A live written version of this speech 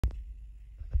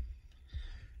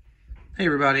Hey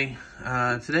everybody,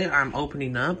 today I'm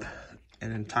opening up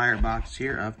an entire box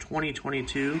here of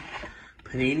 2022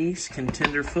 Panini's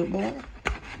Contender Football.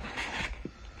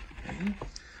 Okay.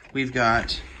 We've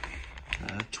got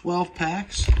 12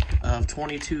 packs of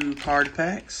 22 card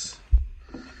packs.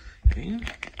 Okay.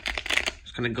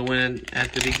 Just going to go in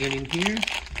at the beginning here.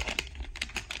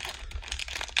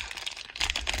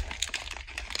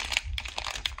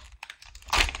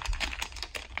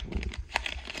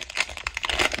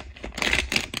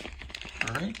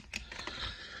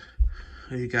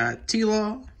 We got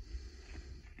T-Law, we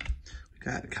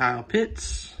got Kyle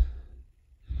Pitts,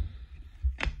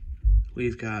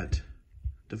 we've got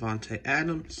Devontae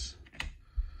Adams,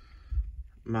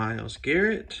 Myles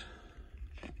Garrett,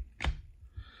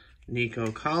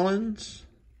 Nico Collins,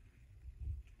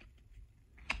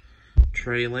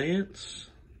 Trey Lance,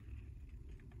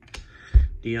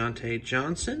 Deontay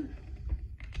Johnson,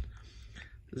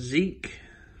 Zeke,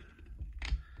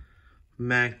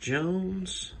 Mac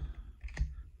Jones,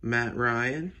 Matt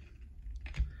Ryan,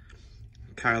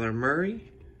 Kyler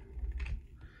Murray,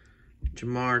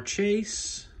 Jamar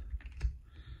Chase,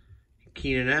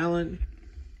 Keenan Allen.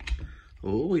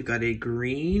 Oh, we've got a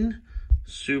green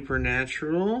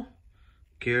Supernatural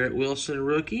Garrett Wilson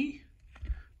rookie.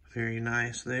 Very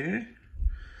nice there.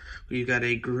 We've got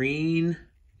a green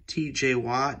TJ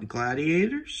Watt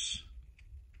Gladiators.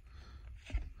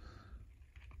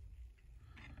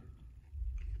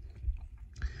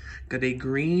 Got a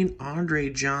green Andre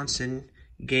Johnson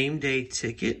game day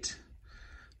ticket.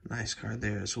 Nice card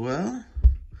there as well.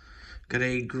 Got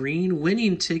a green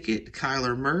winning ticket,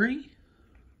 Kyler Murray.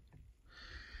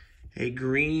 A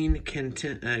green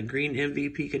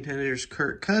MVP contenders,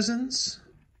 Kirk Cousins.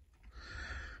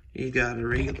 You got a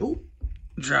regular, oh,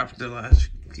 dropped the last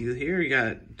few here. You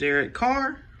got Derek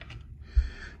Carr.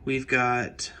 We've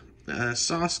got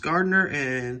Sauce Gardner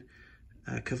and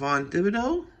Kayvon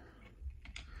Thibodeau.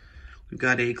 We've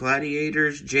got a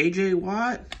Gladiators J.J.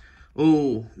 Watt.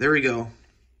 Oh, there we go.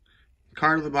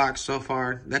 Card of the box so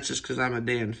far. That's just because I'm a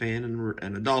Dan fan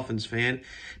and a Dolphins fan.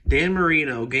 Dan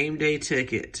Marino, game day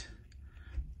ticket.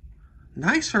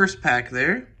 Nice first pack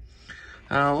there.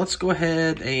 Let's go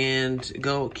ahead and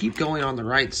keep going on the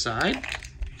right side.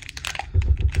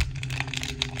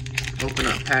 Open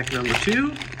up pack number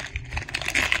 2.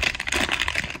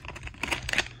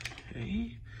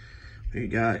 Okay. We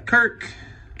got Kirk,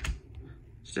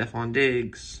 Stephon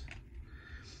Diggs,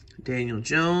 Daniel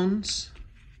Jones.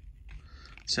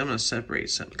 So I'm going to separate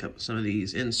some of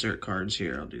these insert cards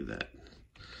here. I'll do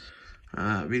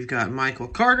that. We've got Michael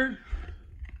Carter,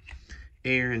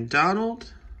 Aaron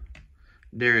Donald,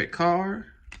 Derek Carr,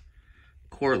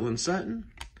 Cortland Sutton.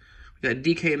 We got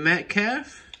DK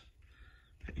Metcalf.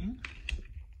 Okay.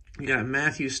 We got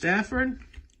Matthew Stafford,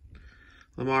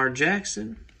 Lamar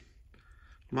Jackson,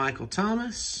 Michael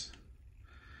Thomas,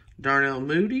 Darnell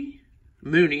Mooney,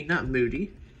 not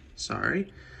Moody,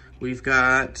 sorry. We've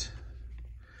got,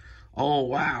 oh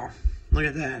wow, look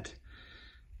at that.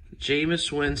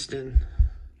 Jameis Winston.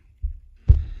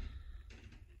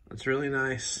 That's really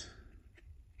nice.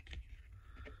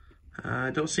 I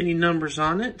don't see any numbers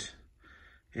on it.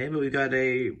 Okay, but we've got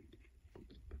a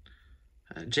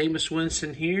Jameis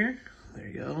Winston here. There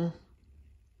you go.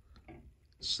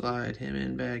 Slide him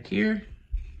in back here.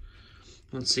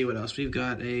 Let's see what else. We've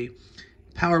got a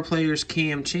Power Players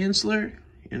Cam Chancellor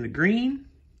in the green.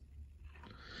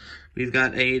 We've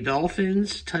got a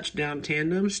Dolphins touchdown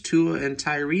tandems, Tua and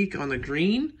Tyreek on the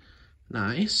green.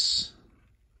 Nice.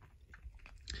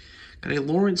 Got a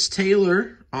Lawrence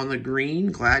Taylor on the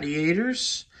green,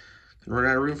 Gladiators. Gonna run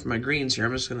out of room for my greens here.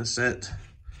 I'm just gonna set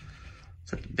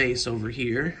the base over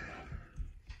here.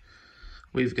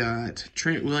 We've got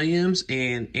Trent Williams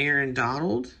and Aaron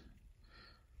Donald.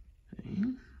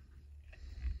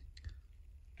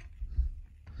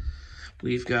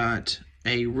 We've got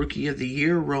a Rookie of the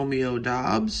Year, Romeo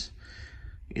Doubs,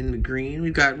 in the green.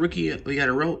 We've got Rookie of the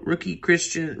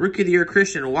Year,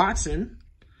 Christian Watson,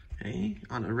 okay,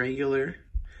 on a regular.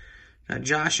 Got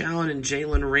Josh Allen and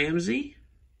Jalen Ramsey.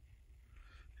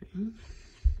 Okay.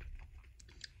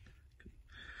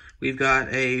 We've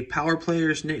got a Power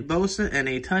Players Nick Bosa and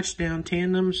a touchdown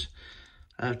tandems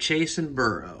of Chase and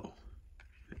Burrow.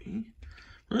 Okay.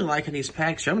 Really liking these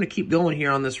packs here. I'm going to keep going here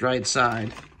on this right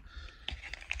side.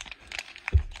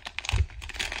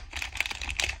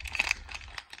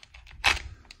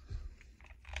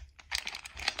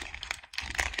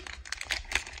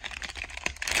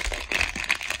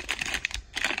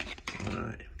 All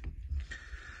right.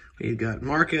 We've got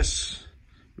Marcus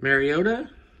Mariota.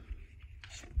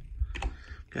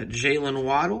 Got Jalen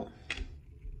Waddle,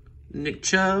 Nick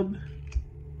Chubb,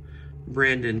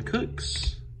 Brandon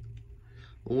Cooks,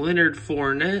 Leonard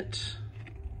Fournette,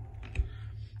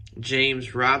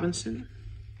 James Robinson,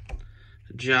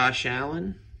 Josh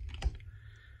Allen,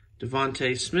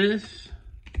 Devontae Smith,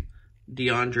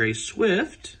 DeAndre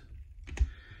Swift,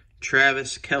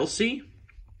 Travis Kelce.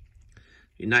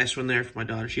 A nice one there for my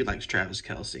daughter. She likes Travis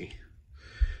Kelce.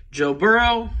 Joe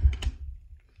Burrow,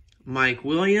 Mike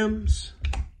Williams,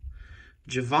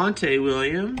 Javonte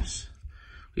Williams.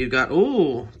 We've got,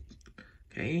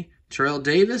 Terrell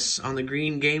Davis on the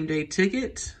green game day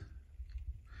ticket.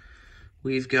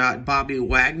 We've got Bobby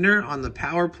Wagner on the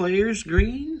Power Players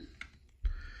green.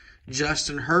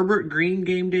 Justin Herbert green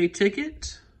game day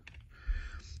ticket.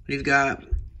 We've got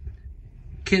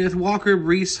Kenneth Walker,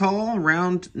 Breece Hall,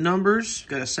 round numbers.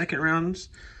 Got a second round.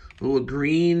 Little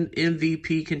green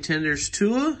MVP Contenders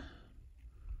Tua.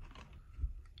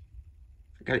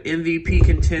 Got MVP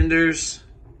Contenders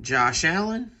Josh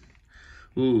Allen.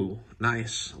 Ooh,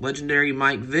 nice. Legendary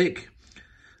Mike Vick.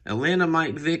 Atlanta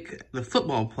Mike Vick, the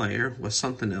football player, was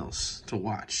something else to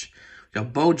watch. We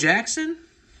got Bo Jackson.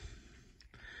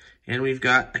 And we've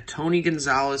got a Tony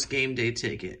Gonzalez game day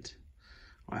ticket.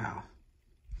 Wow.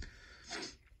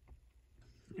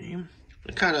 I'm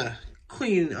kind of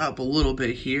clean up a little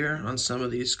bit here on some of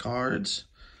these cards.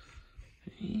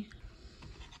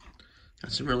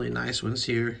 Got some really nice ones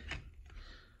here.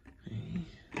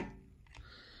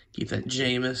 Keep that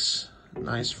Jameis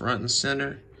nice front and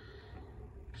center.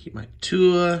 Keep my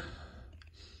Tua.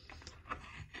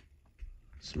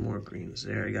 Some more greens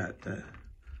there. I got the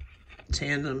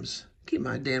tandems. Keep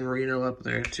my Dan Marino up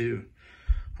there too.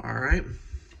 All right.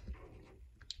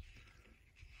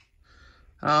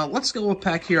 Let's go a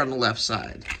pack here on the left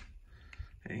side.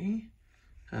 Okay.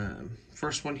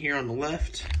 First one here on the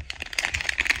left.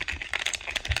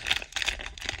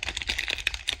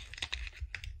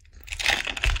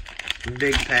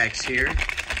 Big packs here.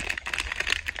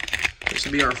 This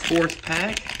will be our fourth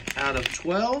pack out of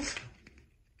 12.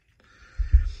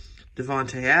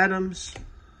 Devontae Adams,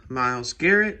 Myles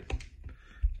Garrett,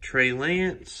 Trey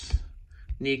Lance,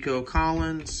 Nico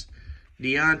Collins,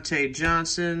 Deontay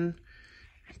Johnson,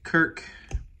 Kirk,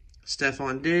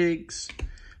 Stephon Diggs,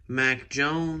 Mac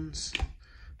Jones,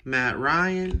 Matt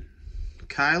Ryan,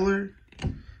 Kyler,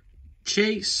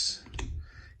 Chase,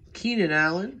 Keenan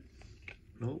Allen,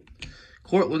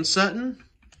 Cortland Sutton.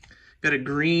 Got a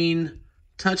green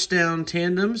touchdown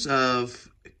tandems of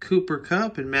Cooper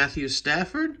Kupp and Matthew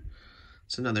Stafford.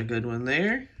 That's another good one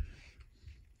there.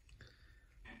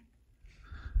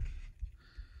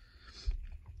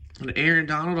 And Aaron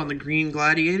Donald on the green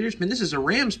Gladiators. Man, this is a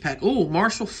Rams pack. Oh,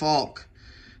 Marshall Faulk.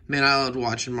 Man, I loved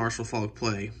watching Marshall Faulk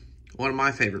play. One of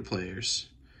my favorite players.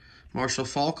 Marshall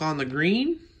Faulk on the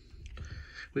green.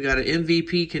 We got an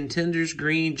MVP Contenders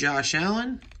green Josh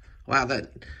Allen. Wow,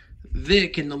 that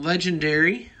Vic and the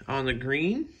Legendary on the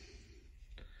green.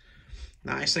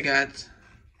 Nice. I got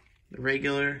the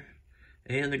regular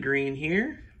and the green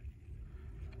here.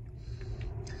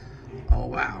 Oh,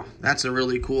 wow. That's a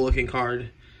really cool looking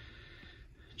card.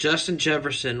 Justin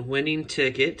Jefferson winning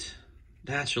ticket.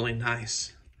 That's really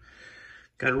nice.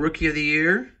 Got a Rookie of the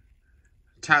Year,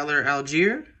 Tyler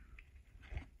Algier.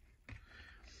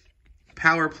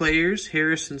 Power Players,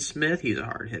 Harrison Smith. He's a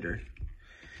hard hitter.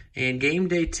 And game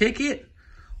day ticket,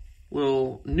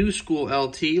 little new school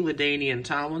LT, LaDainian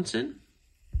Tomlinson.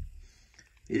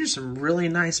 These are some really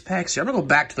nice packs here. I'm going to go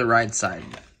back to the right side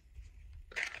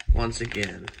once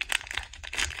again.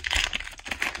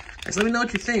 Guys, let me know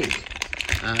what you think.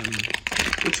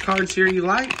 Which cards here you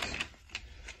like.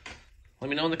 Let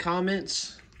me know in the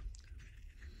comments.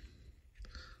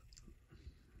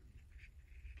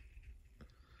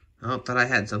 Oh, thought I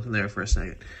had something there for a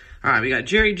second. All right, we got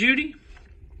Jerry Jeudy,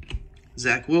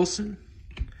 Zach Wilson,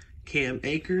 Cam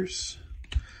Akers,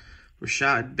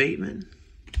 Rashad Bateman,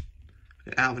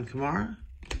 Alvin Kamara,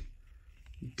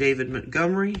 David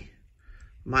Montgomery,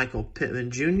 Michael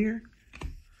Pittman Jr.,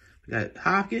 we got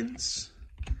Hopkins,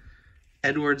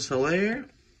 Edwards-Helaire,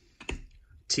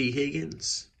 T.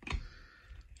 Higgins,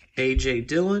 A.J.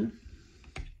 Dillon,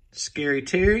 Scary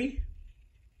Terry,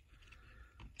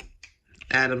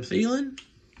 Adam Thielen.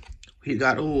 We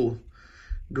got,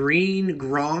 green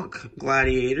Gronk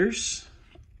Gladiators.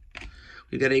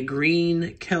 We got a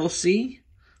green Kelsey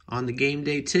on the game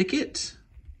day ticket.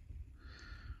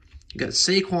 We got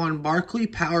Saquon Barkley,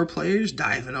 Power Players,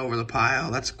 diving over the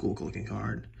pile. That's a cool looking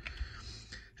card.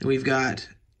 And we've got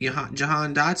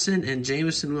Jahan Dotson and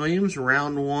Jameson Williams,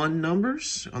 round 1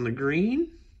 numbers on the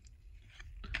green.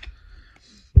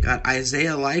 Got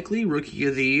Isaiah Likely, Rookie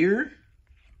of the Year.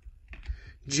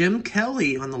 Jim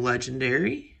Kelly on the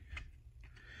Legendary.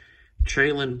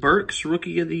 Traylon Burks,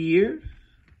 Rookie of the Year.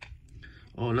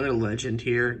 Oh, another legend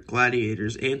here.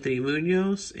 Gladiators, Anthony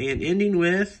Munoz. And ending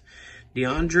with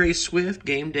DeAndre Swift,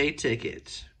 Game Day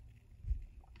Ticket.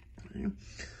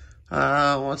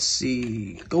 Let's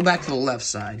see. Go back to the left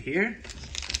side here.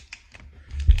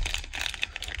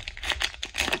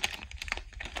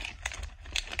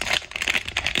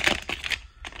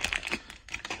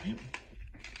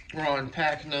 We're on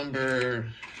pack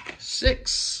number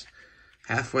 6.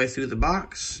 Halfway through the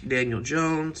box. Daniel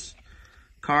Jones,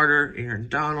 Carter, Aaron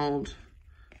Donald,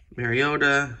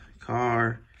 Mariota,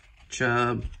 Carr,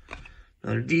 Chubb,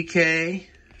 another DK,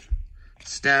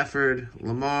 Stafford,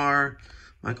 Lamar,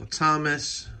 Michael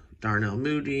Thomas, Darnell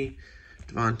Mooney,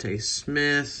 Devontae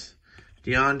Smith,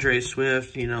 DeAndre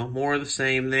Swift, you know, more of the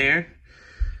same there.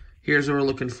 Here's what we're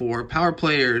looking for. Power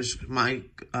players,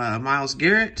 Myles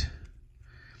Garrett,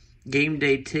 Game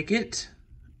Day Ticket,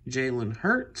 Jalen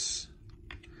Hurts,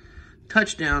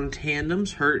 touchdown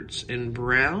tandems, Hurts and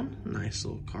Brown. Nice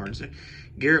little cards there.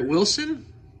 Garrett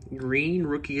Wilson, green,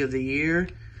 Rookie of the Year.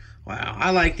 Wow,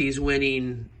 I like these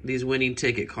winning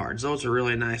ticket cards. Those are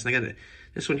really nice. And I got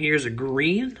this one here is a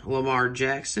green, Lamar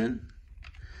Jackson.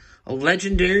 A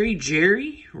legendary,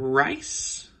 Jerry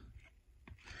Rice.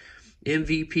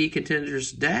 MVP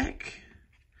Contenders Dak.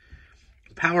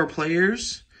 Power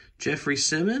players, Jeffrey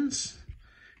Simmons.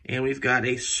 And we've got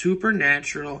a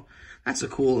supernatural, that's a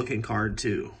cool looking card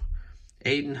too,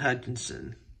 Aiden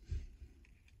Hutchinson.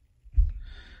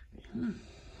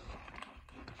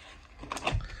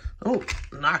 Oh,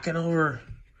 knocking over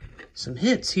some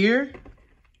hits here.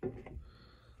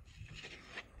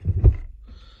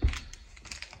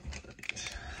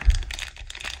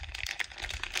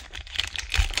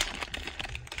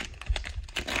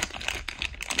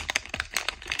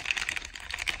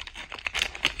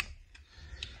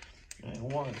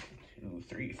 One, two,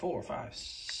 three, four, five,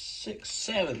 six,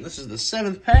 seven. This is the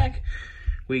 7th pack.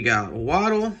 We got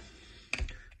Waddle,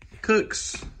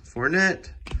 Cooks, Fournette,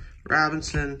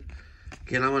 Robinson.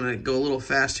 Again, I'm going to go a little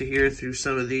faster here through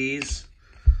some of these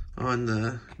on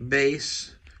the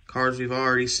base cards we've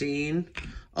already seen.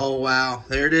 Oh, wow.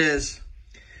 There it is.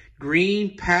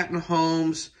 Green, Pat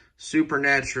Mahomes,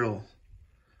 Supernatural.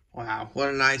 Wow, what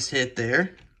a nice hit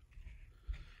there.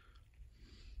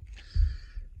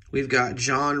 We've got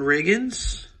John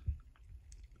Riggins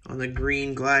on the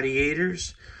green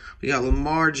Gladiators. We got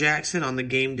Lamar Jackson on the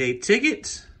Game Day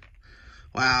Ticket.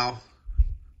 Wow.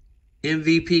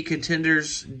 MVP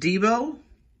Contenders Debo.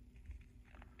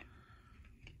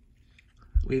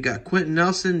 We've got Quentin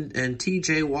Nelson and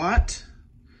TJ Watt.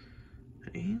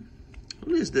 Okay.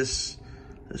 What is this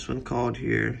one called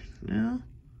here? No?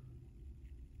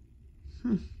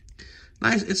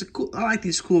 Nice. It's a cool. I like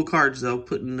these cool cards though.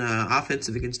 Putting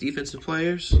offensive against defensive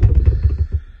players.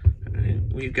 Right.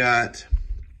 We've got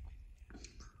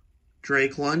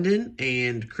Drake London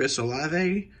and Chris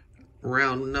Olave.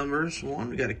 Round numbers 1.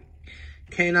 We got a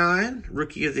K9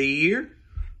 Rookie of the Year.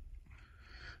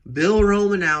 Bill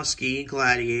Romanowski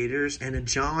Gladiators and a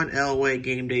John Elway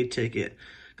Game Day Ticket.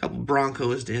 A couple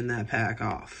Broncos to end that pack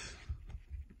off.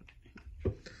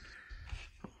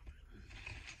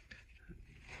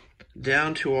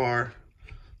 Down to our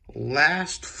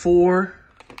last 4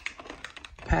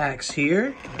 packs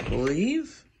here, I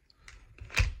believe.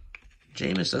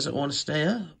 Jameis doesn't want to stay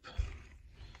up.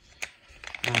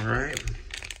 All right.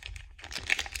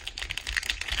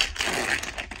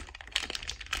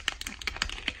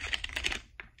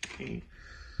 Okay.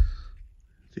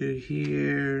 Through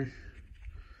here.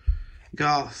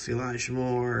 Goff, Elijah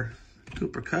Moore,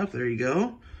 Cooper Kupp, there you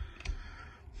go.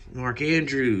 Mark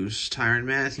Andrews, Tyrann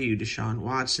Mathieu, Deshaun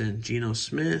Watson, Geno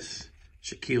Smith,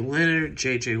 Shaquille Leonard,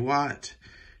 J.J. Watt,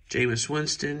 Jameis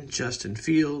Winston, Justin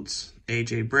Fields,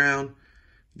 A.J. Brown,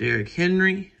 Derrick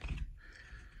Henry.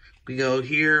 We go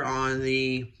here on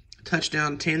the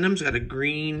touchdown tandems. Got a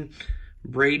green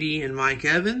Brady and Mike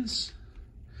Evans.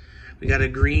 We got a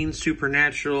green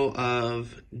supernatural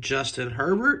of Justin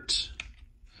Herbert.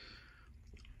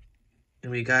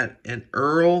 And we got an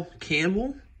Earl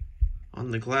Campbell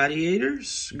on the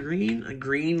Gladiators, green, a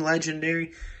green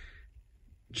legendary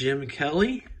Jim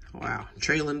Kelly. Wow.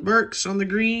 Traylon Burks on the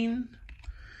green.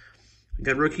 We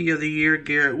got Rookie of the Year,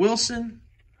 Garrett Wilson.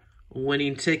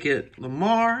 Winning ticket,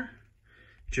 Lamar.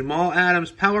 Jamal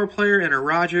Adams, power player, and a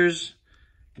Rodgers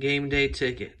Game Day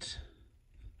Ticket.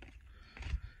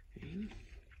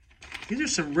 These are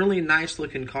some really nice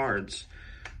looking cards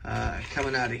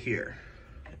coming out of here.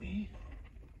 Let me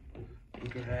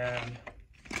grab.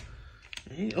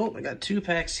 Oh, I got 2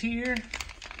 packs here. Go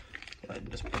ahead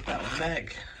and just put that one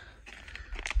back.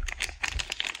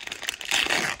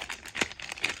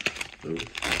 Ooh.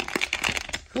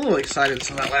 a little excited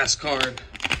for that last card.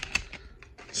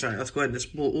 Sorry, let's go ahead and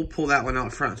just we'll pull that one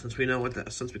out front since we know what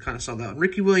that, since we kind of saw that one.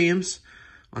 Ricky Williams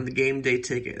on the game day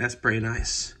ticket. That's pretty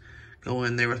nice. Go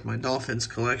in there with my Dolphins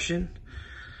collection.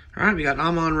 All right, we got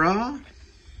Amon-Ra.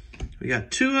 We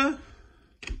got Tua.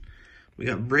 We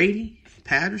got Brady,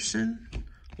 Patterson,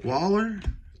 Waller,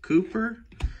 Cooper,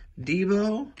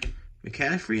 Debo,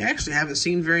 McCaffrey. I actually haven't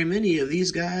seen very many of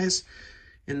these guys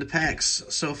in the packs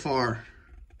so far.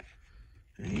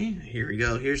 Okay, here we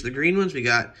go. Here's the green ones. We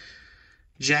got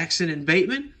Jackson and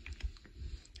Bateman.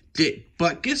 Dick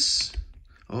Butkus.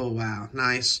 Oh, wow.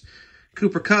 Nice.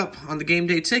 Cooper Kupp on the game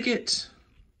day ticket.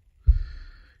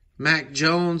 Mac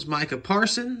Jones, Micah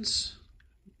Parsons.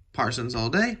 Parsons all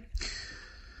day.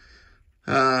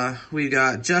 We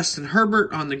got Justin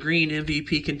Herbert on the green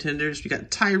MVP contenders. We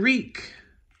got Tyreek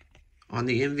on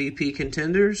the MVP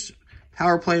contenders.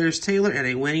 Power players Taylor and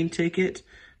a winning ticket,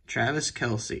 Travis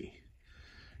Kelce.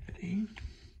 Okay.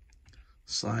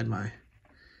 Slide my...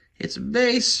 It's a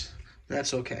base.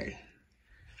 That's okay.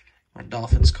 My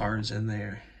Dolphins cards in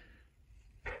there.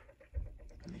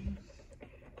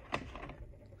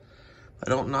 I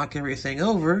don't knock everything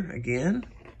over again.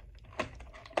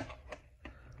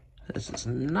 This is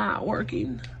not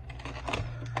working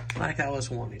like I was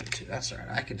wanting it to. That's all right.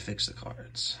 I can fix the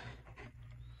cards.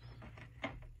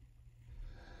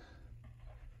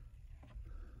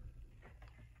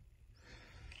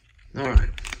 All right.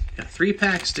 Got 3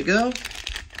 packs to go.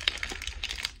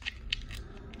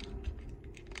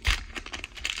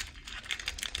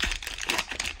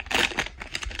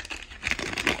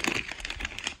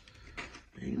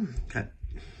 Got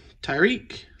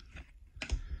Tyreek,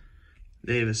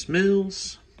 Davis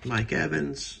Mills, Mike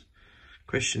Evans,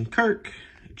 Christian Kirk,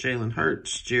 Jalen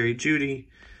Hurts, Jerry Jeudy,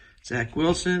 Zach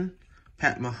Wilson,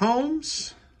 Pat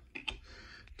Mahomes,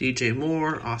 DJ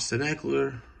Moore, Austin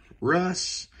Eckler,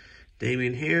 Russ,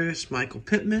 Damian Harris, Michael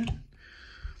Pittman.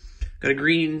 Got a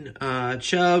green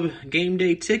Chubb game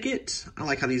day ticket. I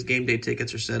like how these game day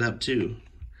tickets are set up too.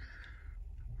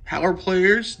 Power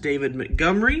players, David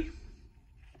Montgomery.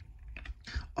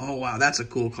 Oh, wow, that's a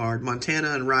cool card.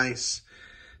 Montana and Rice,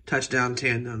 touchdown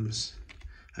tandems.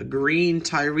 A green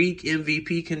Tyreek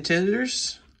MVP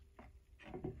contenders.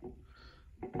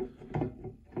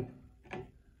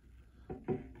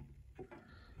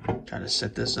 Try to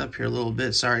set this up here a little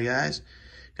bit. Sorry, guys.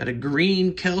 Got a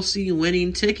green Kelce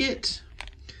winning ticket.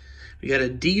 We got a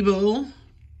Debo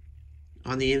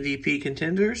on the MVP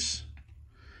contenders.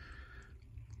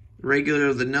 Regular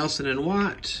of the Nelson and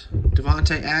Watt.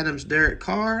 Devontae Adams, Derek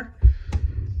Carr.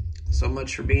 So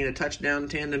much for being a touchdown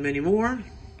tandem anymore.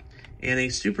 And a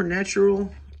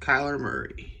supernatural Kyler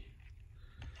Murray.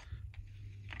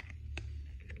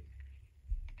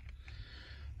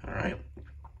 All right.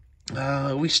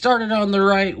 We started on the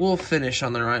right. We'll finish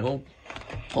on the right. We'll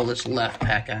pull this left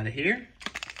pack out of here.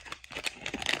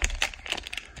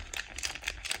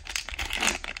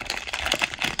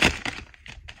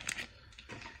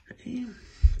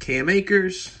 Cam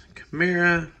Akers,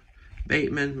 Kamara,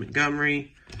 Bateman,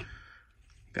 Montgomery.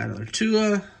 Got another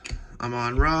Tua,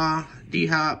 Amon-Ra,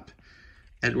 D-Hop,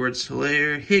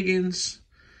 Edwards-Helaire, Higgins,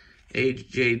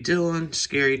 A.J. Dillon,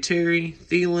 Scary Terry,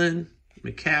 Thielen,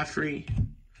 McCaffrey.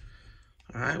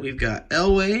 All right, we've got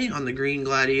Elway on the green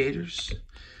Gladiators.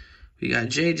 We got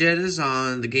Jay Jettas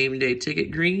on the game day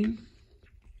ticket green.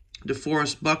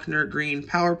 DeForest Buckner green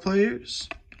power players.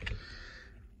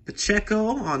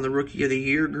 Pacheco on the Rookie of the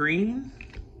Year green.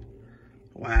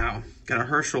 Wow. Got a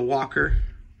Herschel Walker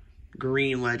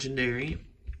green legendary.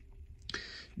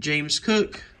 James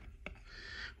Cook.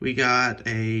 We got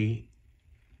a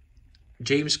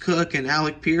James Cook and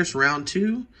Alec Pierce round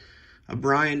 2. A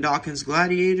Brian Dawkins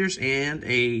Gladiators and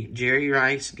a Jerry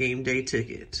Rice game day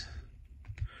ticket.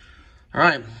 All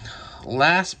right.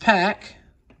 Last pack.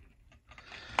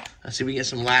 Let's see if we get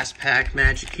some last pack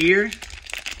magic here.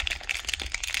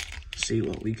 See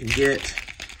what we can get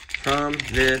from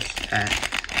this pack.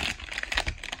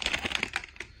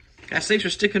 Guys, thanks for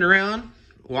sticking around,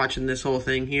 watching this whole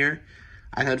thing here.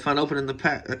 I had fun opening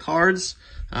the cards.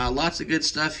 Lots of good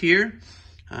stuff here.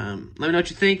 Let me know what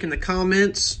you think in the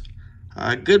comments.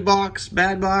 Good box,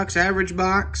 bad box, average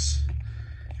box.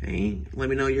 Okay, let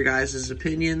me know your guys'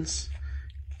 opinions.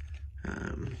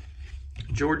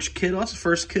 George Kittle, that's the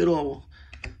first Kittle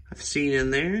I've seen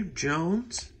in there.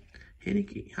 Jones.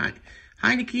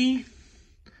 Heineke,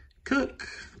 Cook,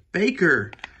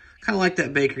 Baker. Kind of like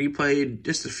that Baker. He played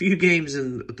just a few games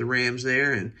with the Rams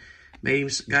there and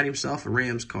got himself a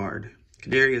Rams card.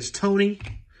 Kadarius Toney.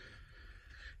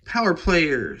 Power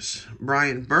players,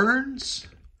 Brian Burns,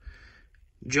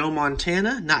 Joe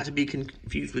Montana, not to be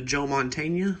confused with Joe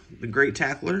Montana, the great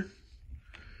tackler.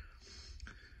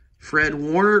 Fred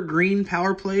Warner, green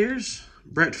power players.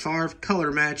 Brett Favre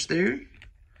color match there.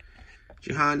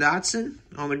 Jahan Dotson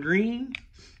on the green.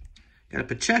 Got a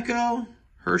Pacheco,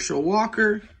 Herschel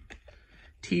Walker,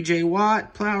 TJ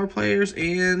Watt, power players,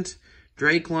 and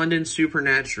Drake London,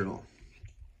 Supernatural.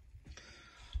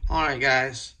 All right,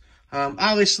 guys.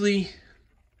 Obviously,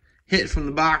 hit from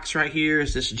the box right here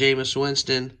is this Jameis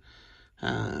Winston. Do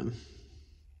a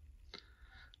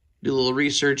little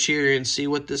research here and see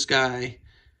what this guy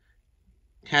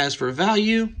has for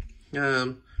value.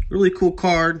 Really cool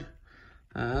card.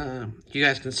 You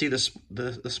guys can see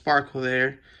the sparkle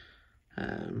there.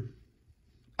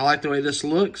 I like the way this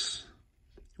looks.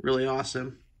 Really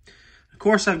awesome. Of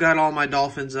course, I've got all my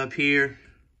Dolphins up here.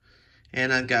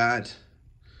 And I've got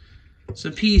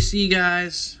some PC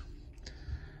guys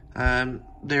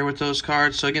there with those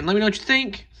cards. So again, let me know what you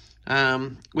think.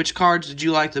 Which cards did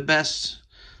you like the best?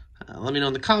 Let me know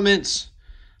in the comments.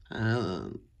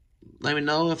 Let me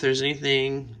know if there's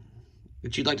anything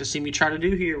that you'd like to see me try to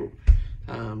do here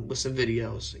with some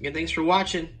videos. Again, thanks for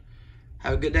watching.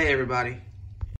 Have a good day, everybody.